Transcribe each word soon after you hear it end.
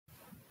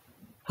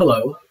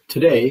Hello,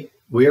 today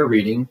we are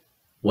reading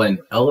When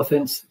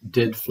Elephants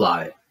Did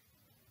Fly,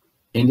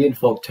 Indian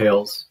Folk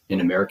Tales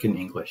in American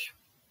English.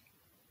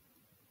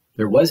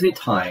 There was a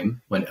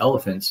time when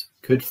elephants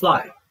could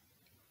fly.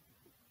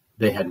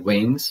 They had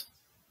wings,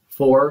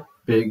 4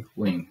 big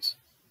wings.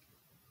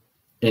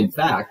 In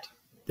fact,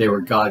 they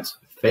were God's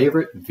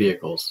favorite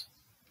vehicles.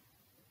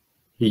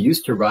 He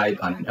used to ride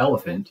on an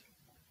elephant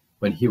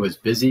when he was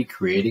busy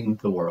creating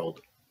the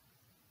world.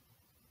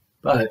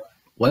 But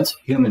once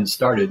humans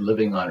started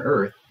living on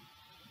Earth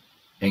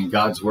and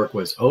God's work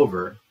was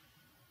over,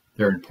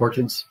 their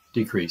importance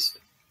decreased.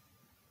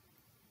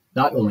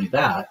 Not only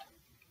that,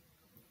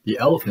 the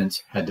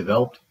elephants had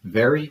developed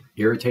very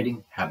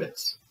irritating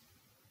habits.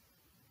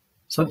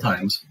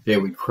 Sometimes they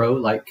would crow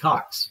like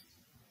cocks,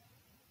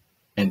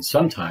 and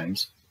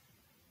sometimes,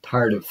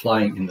 tired of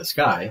flying in the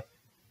sky,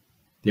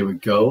 they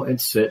would go and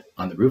sit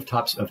on the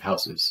rooftops of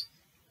houses.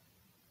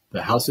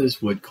 The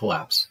houses would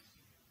collapse.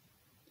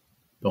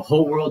 The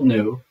whole world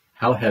knew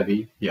how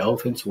heavy the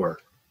elephants were,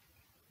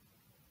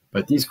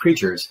 but these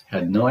creatures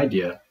had no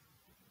idea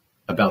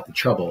about the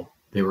trouble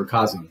they were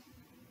causing.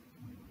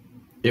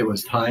 It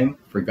was time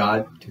for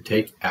God to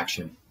take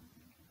action.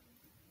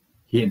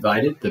 He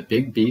invited the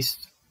big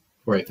beasts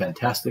for a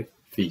fantastic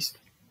feast.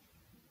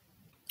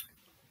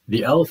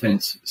 The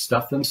elephants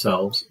stuffed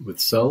themselves with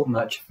so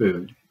much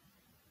food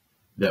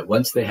that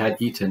once they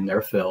had eaten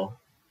their fill,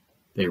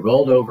 they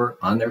rolled over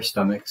on their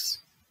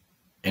stomachs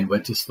and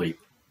went to sleep.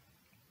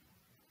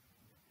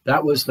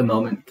 That was the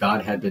moment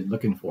God had been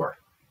looking for.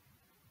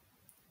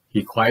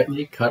 He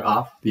quietly cut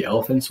off the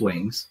elephant's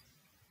wings,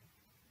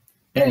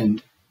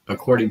 and,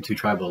 according to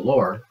tribal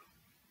lore,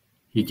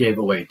 he gave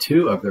away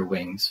 2 of their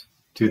wings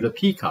to the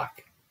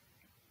peacock,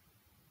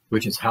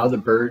 which is how the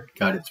bird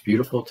got its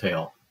beautiful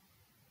tail.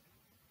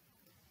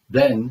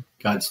 Then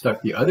God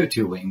stuck the other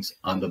 2 wings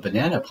on the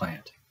banana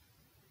plant,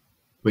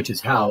 which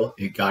is how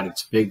it got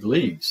its big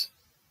leaves.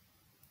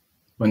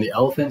 When the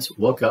elephants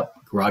woke up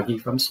groggy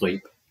from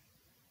sleep,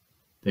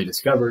 they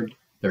discovered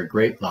their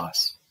great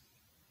loss,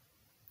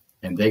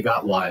 and they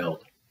got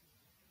wild.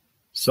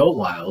 So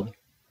wild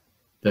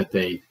that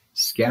they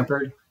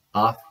scampered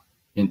off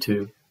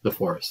into the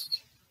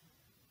forest.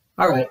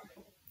 All right,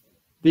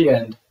 the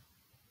end.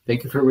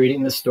 Thank you for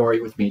reading this story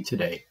with me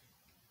today.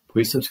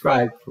 Please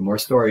subscribe for more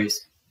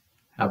stories.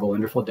 Have a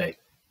wonderful day.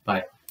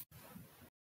 Bye.